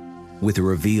luxury with a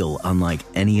reveal unlike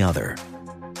any other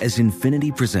as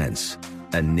Infiniti presents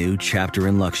a new chapter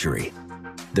in luxury,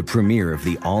 the premiere of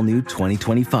the all-new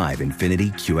 2025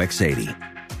 Infiniti QX80.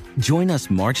 Join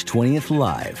us March 20th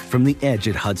live from the Edge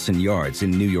at Hudson Yards in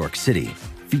New York City,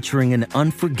 featuring an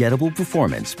unforgettable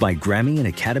performance by Grammy and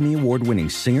Academy Award-winning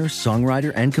singer,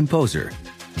 songwriter, and composer,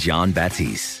 Jon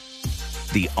Batiste.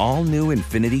 The all-new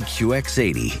Infiniti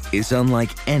QX80 is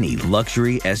unlike any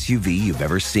luxury SUV you've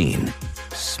ever seen.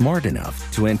 Smart enough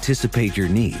to anticipate your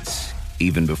needs,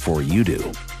 even before you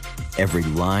do. Every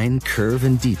line, curve,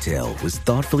 and detail was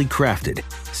thoughtfully crafted,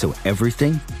 so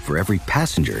everything for every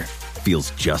passenger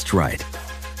feels just right.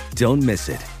 Don't miss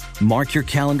it. Mark your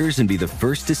calendars and be the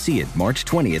first to see it March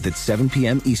 20th at 7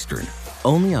 p.m. Eastern,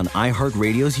 only on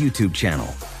iHeartRadio's YouTube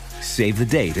channel. Save the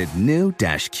date at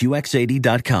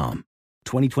new-QX80.com.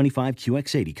 2025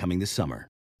 QX80 coming this summer.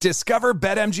 Discover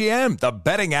BetMGM, the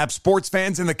betting app sports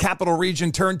fans in the capital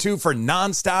region turn to for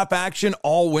nonstop action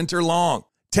all winter long.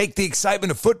 Take the excitement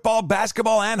of football,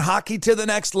 basketball, and hockey to the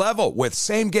next level with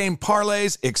same-game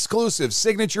parlays, exclusive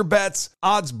signature bets,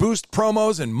 odds boost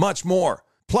promos, and much more.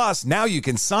 Plus, now you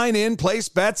can sign in, place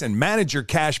bets, and manage your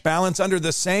cash balance under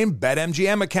the same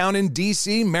BetMGM account in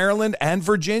D.C., Maryland, and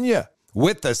Virginia.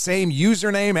 With the same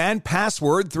username and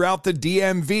password throughout the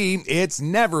DMV, it's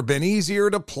never been easier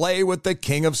to play with the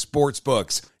king of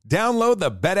sportsbooks. Download the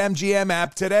BetMGM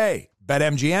app today.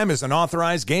 BetMGM is an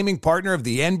authorized gaming partner of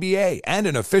the NBA and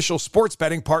an official sports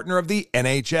betting partner of the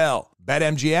NHL.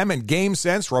 BetMGM and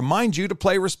GameSense remind you to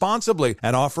play responsibly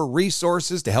and offer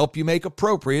resources to help you make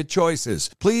appropriate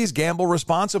choices. Please gamble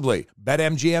responsibly.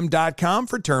 BetMGM.com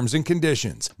for terms and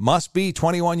conditions. Must be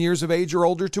 21 years of age or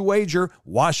older to wager.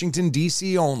 Washington,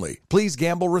 D.C. only. Please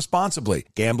gamble responsibly.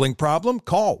 Gambling problem?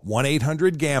 Call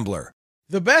 1-800-GAMBLER.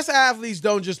 The best athletes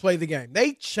don't just play the game.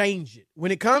 They change it.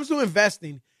 When it comes to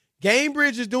investing,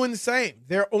 GameBridge is doing the same.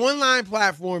 Their online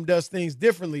platform does things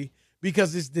differently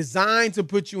because it's designed to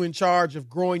put you in charge of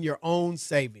growing your own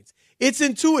savings. It's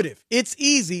intuitive, it's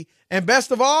easy, and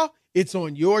best of all, it's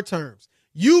on your terms.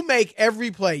 You make every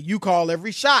play, you call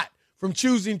every shot, from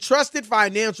choosing trusted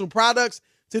financial products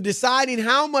to deciding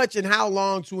how much and how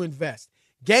long to invest.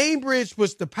 GameBridge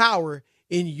puts the power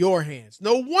in your hands.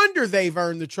 No wonder they've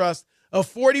earned the trust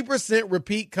of 40%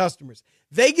 repeat customers.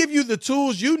 They give you the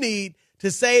tools you need to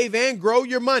save and grow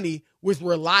your money with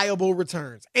reliable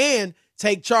returns and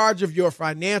take charge of your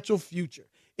financial future.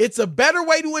 It's a better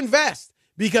way to invest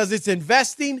because it's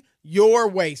investing your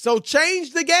way. So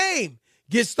change the game.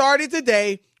 Get started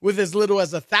today with as little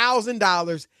as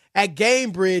 $1,000 at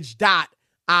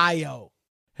GameBridge.io.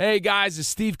 Hey guys, it's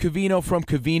Steve Covino from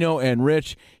Covino and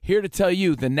Rich, here to tell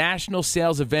you the national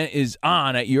sales event is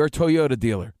on at your Toyota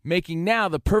dealer, making now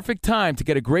the perfect time to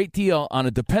get a great deal on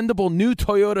a dependable new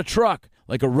Toyota truck,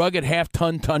 like a rugged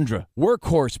half-ton Tundra.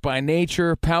 Workhorse by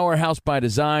nature, powerhouse by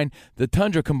design, the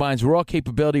Tundra combines raw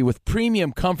capability with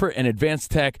premium comfort and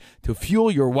advanced tech to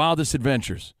fuel your wildest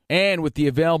adventures. And with the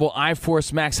available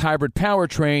iForce Max hybrid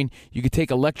powertrain, you can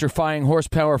take electrifying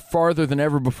horsepower farther than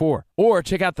ever before. Or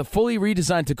check out the fully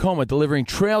redesigned Tacoma, delivering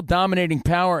trail-dominating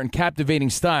power and captivating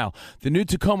style. The new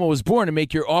Tacoma was born to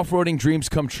make your off-roading dreams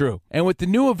come true. And with the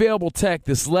new available tech,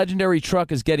 this legendary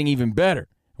truck is getting even better.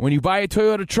 When you buy a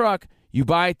Toyota truck, you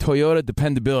buy Toyota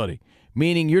dependability,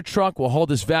 meaning your truck will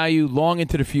hold its value long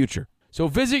into the future. So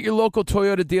visit your local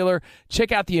Toyota dealer.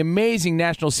 Check out the amazing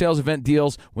national sales event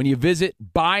deals when you visit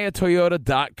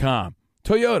buyatoyota.com.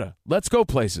 Toyota, let's go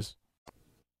places.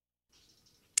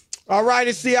 All right,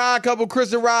 it's the Odd Couple,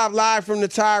 Chris and Rob, live from the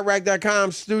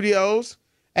TireRack.com studios.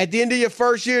 At the end of your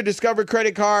first year, Discover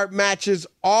credit card matches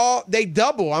all the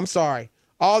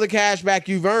cash back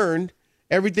you've earned.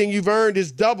 Everything you've earned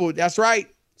is doubled. That's right.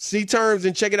 See terms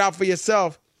and check it out for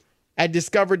yourself at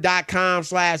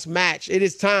discover.com/match. It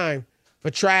is time for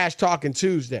Trash Talking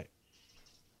Tuesday.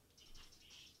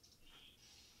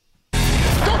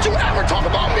 Don't you ever talk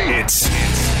about me! It's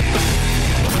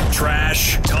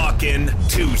Trash Talking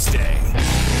Tuesday.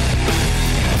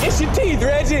 It's your teeth,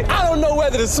 Reggie. I don't know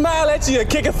whether to smile at you or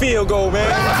kick a field goal,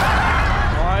 man.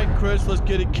 All right, Chris, let's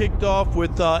get it kicked off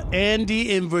with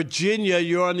Andy in Virginia.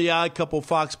 You're on the Odd Couple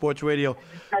Fox Sports Radio.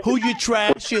 Who you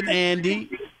trashing, Andy?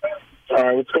 All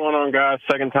right, what's going on, guys?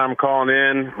 Second time calling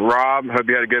in. Rob, hope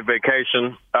you had a good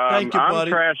vacation. Thank you,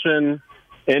 buddy. I'm trashing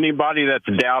anybody that's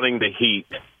doubting the Heat.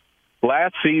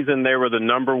 Last season, they were the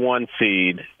number one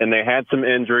seed, and they had some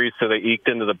injuries, so they eked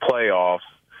into the playoffs.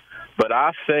 But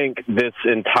I think this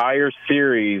entire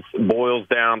series boils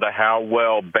down to how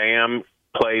well Bam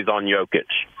plays on Jokic.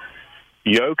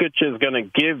 Jokic is going to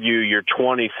give you your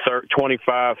 20,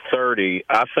 25, 30.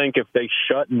 I think if they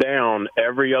shut down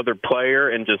every other player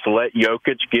and just let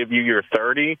Jokic give you your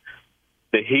 30,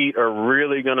 the Heat are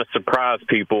really going to surprise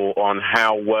people on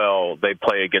how well they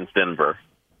play against Denver.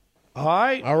 All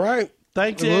right.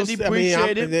 Thanks, Andy.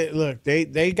 Appreciate it. Look,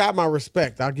 they got my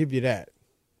respect. I'll give you that.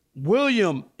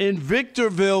 William in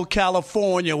Victorville,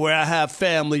 California, where I have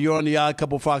family. You're on the Odd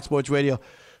Couple Fox Sports Radio.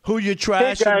 Who you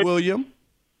trashing, William?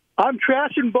 I'm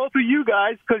trashing both of you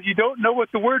guys because you don't know what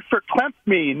the word for Klempt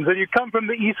means, and you come from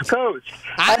the East Coast.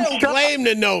 I don't claim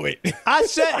to know it. I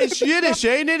said it's Yiddish,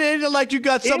 ain't it? Ain't it like you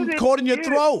got something caught in your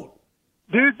throat?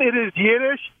 Dude, it is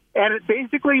Yiddish, and it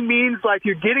basically means like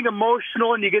you're getting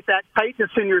emotional and you get that tightness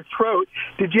in your throat.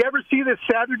 Did you ever see the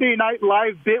Saturday Night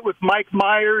Live bit with Mike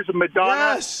Myers and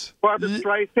Madonna, Barbara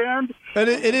Streisand? And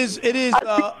it's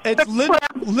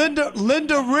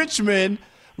Linda Richmond.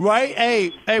 Right?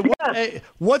 Hey,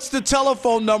 what's the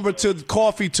telephone number to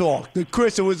Coffee Talk?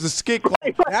 Chris, it was the skit.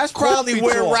 That's probably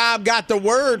where Rob got the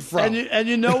word from. And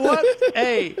you know what?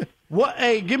 Hey,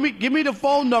 give me the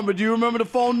phone number. Do you remember the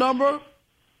phone number?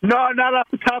 No, not off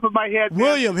the top of my head.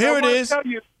 William, here it is.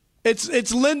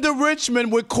 It's Linda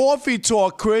Richmond with Coffee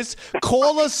Talk, Chris.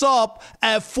 Call us up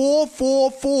at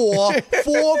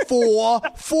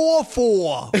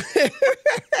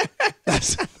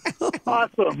 444-4444.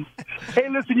 Awesome. Hey,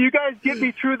 listen, you guys get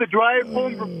me through the drive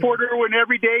home from Port Irwin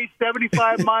every day,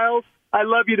 75 miles. I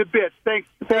love you to bits. Thanks.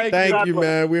 Thank you,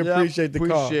 man. We appreciate the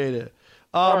call. Appreciate it.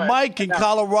 right. Mike in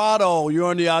Colorado, you're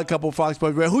on the Odd Couple Fox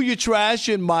Sports Radio. Who you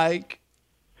trashing, Mike?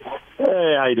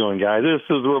 Hey, how you doing, guys? This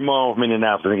is Ramon from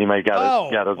Indianapolis. I think you might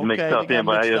got us mixed up in,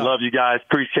 but I love you guys.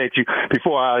 Appreciate you.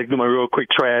 Before I do my real quick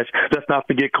trash, let's not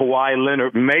forget Kawhi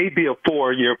Leonard may be a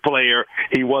 4-year player.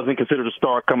 He wasn't considered a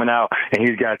star coming out, and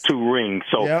he's got 2 rings.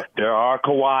 So there are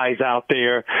Kawhis out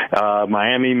there.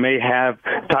 Miami may have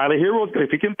Tyler Hero. If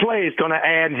he can play, it's going to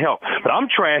add and help. But I'm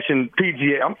trashing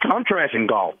PGA. I'm trashing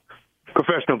golf.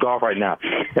 Professional golf right now.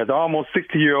 As an almost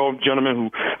 60-year-old gentleman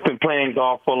who's been playing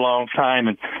golf for a long time,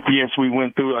 and yes, we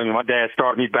went through. I mean, my dad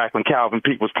started me back when Calvin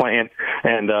Peake was playing,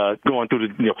 and going through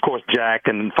of course, Jack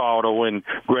and Faldo and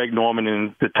Greg Norman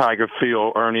and the Tiger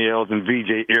Phil, Ernie Els and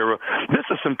VJ era. This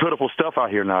is some pitiful stuff out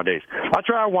here nowadays. I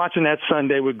tried watching that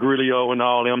Sunday with Grillo and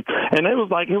all them, and it was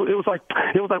like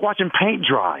watching paint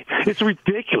dry. It's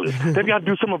ridiculous. They've got to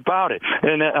do something about it.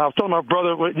 And I was telling my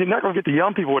brother, well, you're not going to get the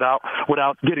young people without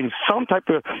getting some type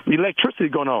of electricity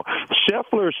going on.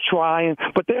 Scheffler's trying,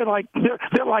 but they're like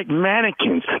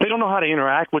mannequins. They don't know how to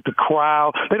interact with the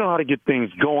crowd. They don't know how to get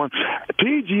things going.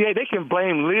 PGA, they can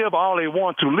blame Liv all they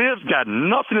want to. Liv's got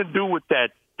nothing to do with that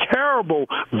terrible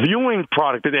viewing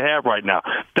product that they have right now.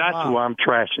 That's who I'm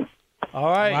trashing. All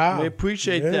right. We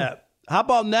appreciate that. How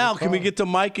about now? Can we get to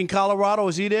Mike in Colorado?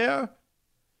 Is he there?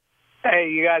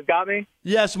 Hey, you guys got me?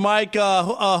 Yes, Mike.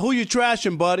 Who you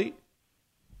trashing, buddy?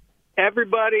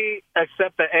 Everybody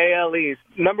except the AL East.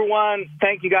 Number one,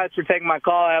 thank you guys for taking my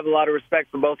call. I have a lot of respect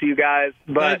for both of you guys.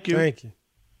 But Thank you.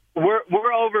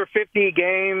 We're over 50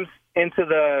 games into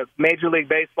the Major League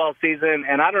Baseball season,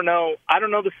 and I don't know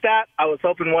the stat. I was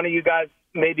hoping one of you guys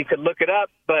maybe could look it up,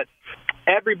 but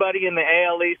everybody in the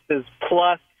AL East is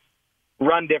plus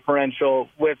run differential,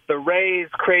 with the Rays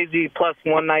crazy plus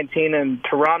 119 and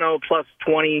Toronto plus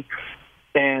 20,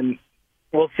 and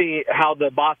we'll see how the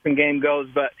Boston game goes.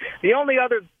 But the only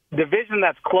other division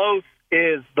that's close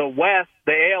is the West,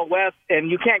 the AL West, and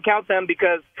you can't count them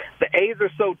because the A's are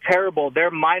so terrible.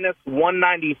 They're minus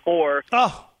 194.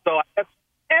 Oh. So I guess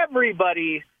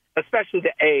everybody, especially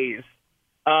the A's,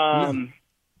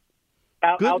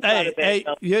 outside of the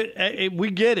AL.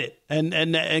 We get it.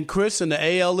 And Chris in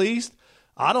the AL East,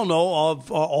 I don't know, of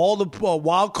all the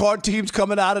wild card teams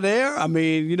coming out of there. I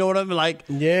mean, you know what I mean? Like,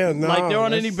 there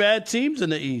aren't any bad teams in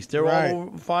the East. They're all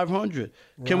over 500.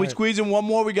 Can we squeeze in one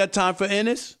more? We got time for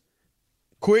Ennis?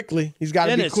 Quickly. He's got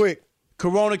to be quick.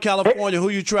 Corona, California. Who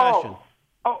you trashing?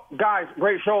 Oh, guys,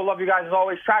 great show. Love you guys as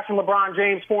always. Trashing LeBron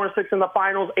James, 4-6 in the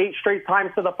finals, 8 straight times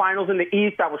to the finals in the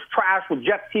East. That was trash with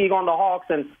Jeff Teague on the Hawks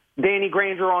and Danny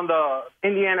Granger on the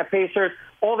Indiana Pacers.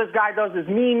 All this guy does is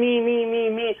me,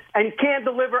 and he can't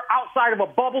deliver outside of a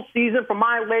bubble season for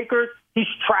my Lakers. He's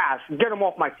trash. Get him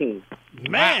off my team.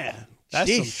 Man,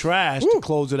 that's some trash to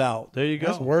close it out. There you go.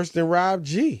 That's worse than Rob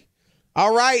G.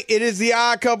 All right, it is the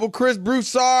Odd Couple. Chris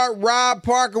Broussard, Rob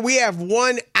Parker. We have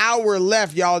 1 hour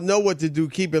left. Y'all know what to do.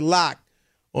 Keep it locked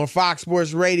on Fox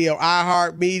Sports Radio,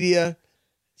 iHeartMedia,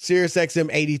 SiriusXM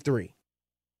 83.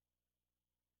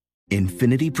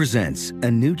 Infiniti presents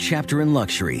a new chapter in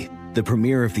luxury, the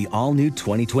premiere of the all-new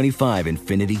 2025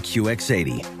 Infiniti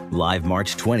QX80, live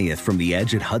March 20th from the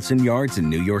Edge at Hudson Yards in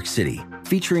New York City,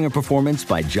 featuring a performance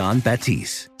by John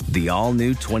Batiste. The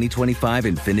all-new 2025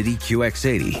 Infiniti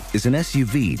QX80 is an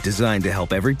SUV designed to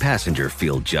help every passenger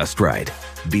feel just right.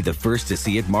 Be the first to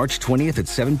see it March 20th at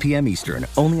 7 p.m. Eastern,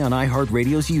 only on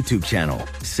iHeartRadio's YouTube channel.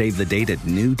 Save the date at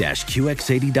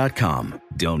new-QX80.com.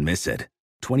 Don't miss it.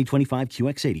 2025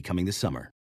 QX80 coming this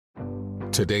summer.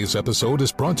 Today's episode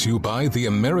is brought to you by the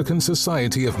American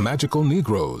Society of Magical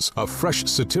Negroes, a fresh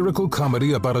satirical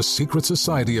comedy about a secret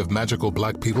society of magical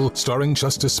black people starring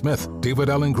Justice Smith, David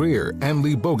Allen Greer, Ann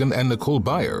Lee Bogan, and Nicole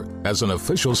Byer. As an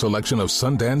official selection of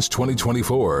Sundance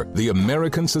 2024, the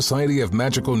American Society of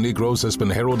Magical Negroes has been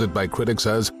heralded by critics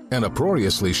as an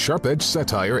uproariously sharp-edged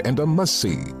satire and a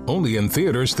must-see. Only in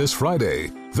theaters this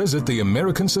Friday. Visit the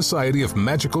American Society of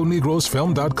Magical Negroes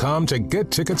Film.com to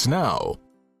get tickets now.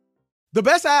 The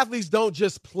best athletes don't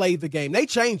just play the game. They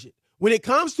change it. When it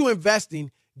comes to investing,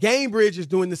 GameBridge is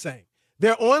doing the same.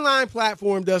 Their online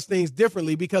platform does things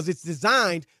differently because it's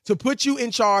designed to put you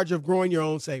in charge of growing your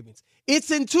own savings. It's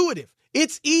intuitive.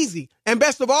 It's easy. And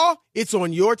best of all, it's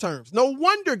on your terms. No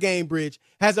wonder GameBridge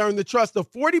has earned the trust of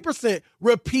 40%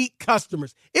 repeat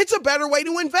customers. It's a better way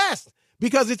to invest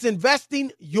because it's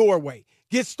investing your way.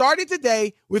 Get started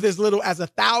today with as little as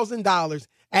 $1,000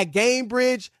 at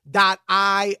GameBridge.io.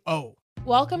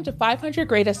 Welcome to 500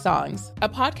 Greatest Songs, a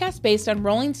podcast based on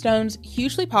Rolling Stone's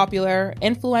hugely popular,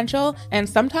 influential, and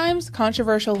sometimes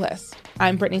controversial list.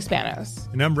 I'm Brittany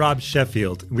Spanos. And I'm Rob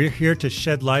Sheffield. We're here to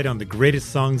shed light on the greatest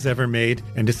songs ever made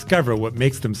and discover what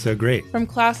makes them so great. From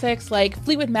classics like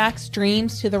Fleetwood Mac's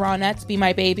Dreams to the Ronettes' Be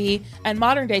My Baby, and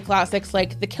modern-day classics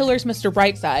like The Killers' Mr.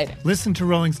 Brightside. Listen to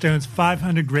Rolling Stone's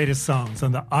 500 Greatest Songs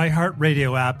on the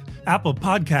iHeartRadio app, Apple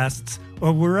Podcasts,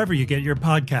 or wherever you get your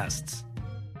podcasts.